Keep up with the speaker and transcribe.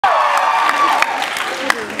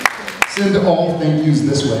Send all thank yous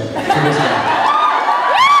this way, to this guy.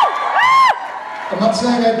 I'm not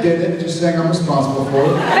saying I did it, just saying I'm responsible for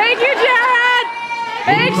it. Thank you, Jared!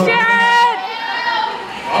 Thanks, Jared!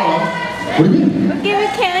 What do you mean? Give me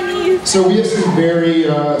candy. So we have some very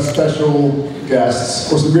special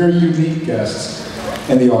guests, or some very unique guests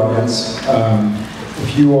in the audience.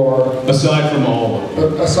 If you are... Aside from all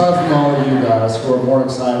of you guys who are more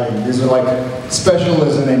exciting, these are like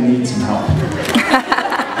specialists and they need some help.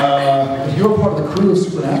 If you're part of the crew of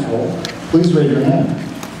Supernatural, please raise your hand.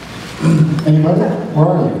 Anybody? Where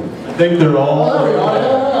are you? I think they're all... Oh, there we are.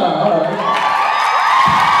 Yeah, all right.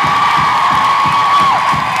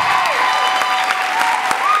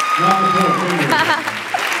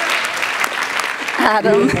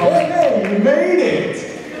 Adam. Hey, you made it!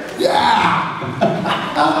 Yeah!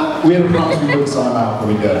 We had a promise we wouldn't sign out, but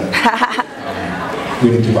we did. We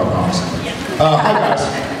didn't keep our promise. Hi guys.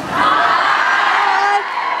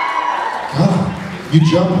 God, you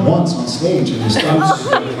jumped once on stage and you stopped.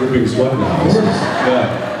 Dripping sweat now.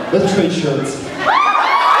 Yeah. Let's trade shirts.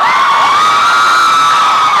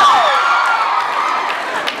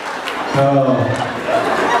 Oh.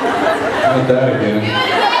 Not that again.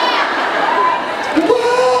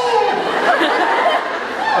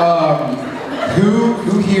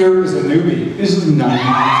 Who here is a newbie? This is not.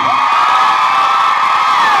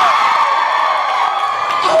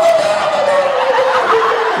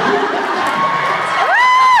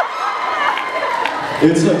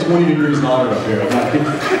 It's like 20 degrees hotter up here.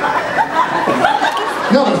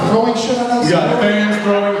 No, they're throwing shit at us. We got fans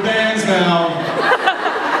throwing fans now.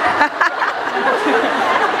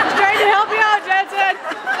 Trying to help you out, Jensen.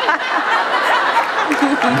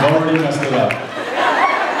 You've already messed it up.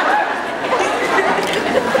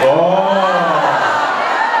 Oh!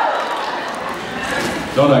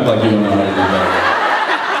 Don't act like you don't know how to do that.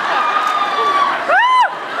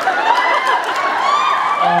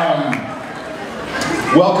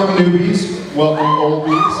 Welcome newbies, welcome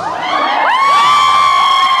oldies.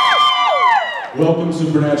 Welcome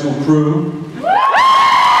Supernatural crew.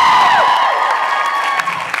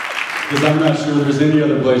 Because I'm not sure there's any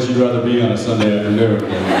other place you'd rather be on a Sunday afternoon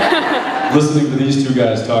than listening to these two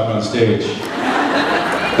guys talk on stage.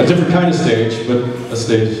 A different kind of stage, but a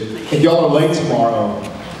stage. If y'all are late tomorrow,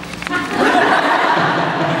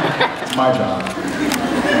 it's my job.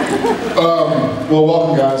 Well,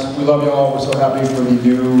 welcome guys. We love y'all. We're so happy for the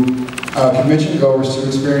new convention goers to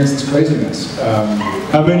experience this craziness.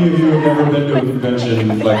 How many of you have never been to a convention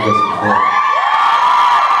like this before?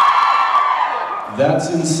 That's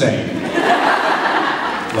insane.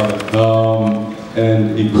 Love it.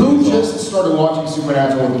 And who just started watching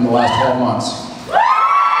Supernatural within the last 12 months?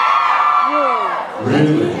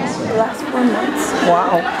 Really? The last 4 months.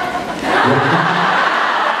 Wow.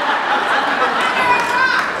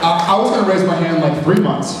 I was going to raise my hand like 3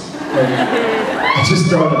 months. Like, I just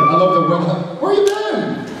started. I love the women. Where you been?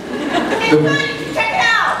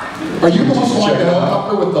 Are you the one flying the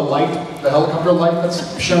helicopter with the light, the helicopter light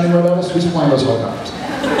that's shining right at us? Who's flying those helicopters?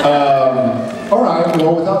 All right,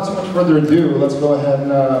 well, without too much further ado, let's go ahead and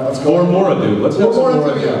let's go. Or more ado. Let's have some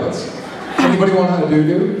more ado. Yeah, anybody want to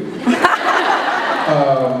do?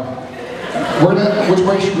 Which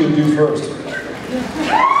way should we do first?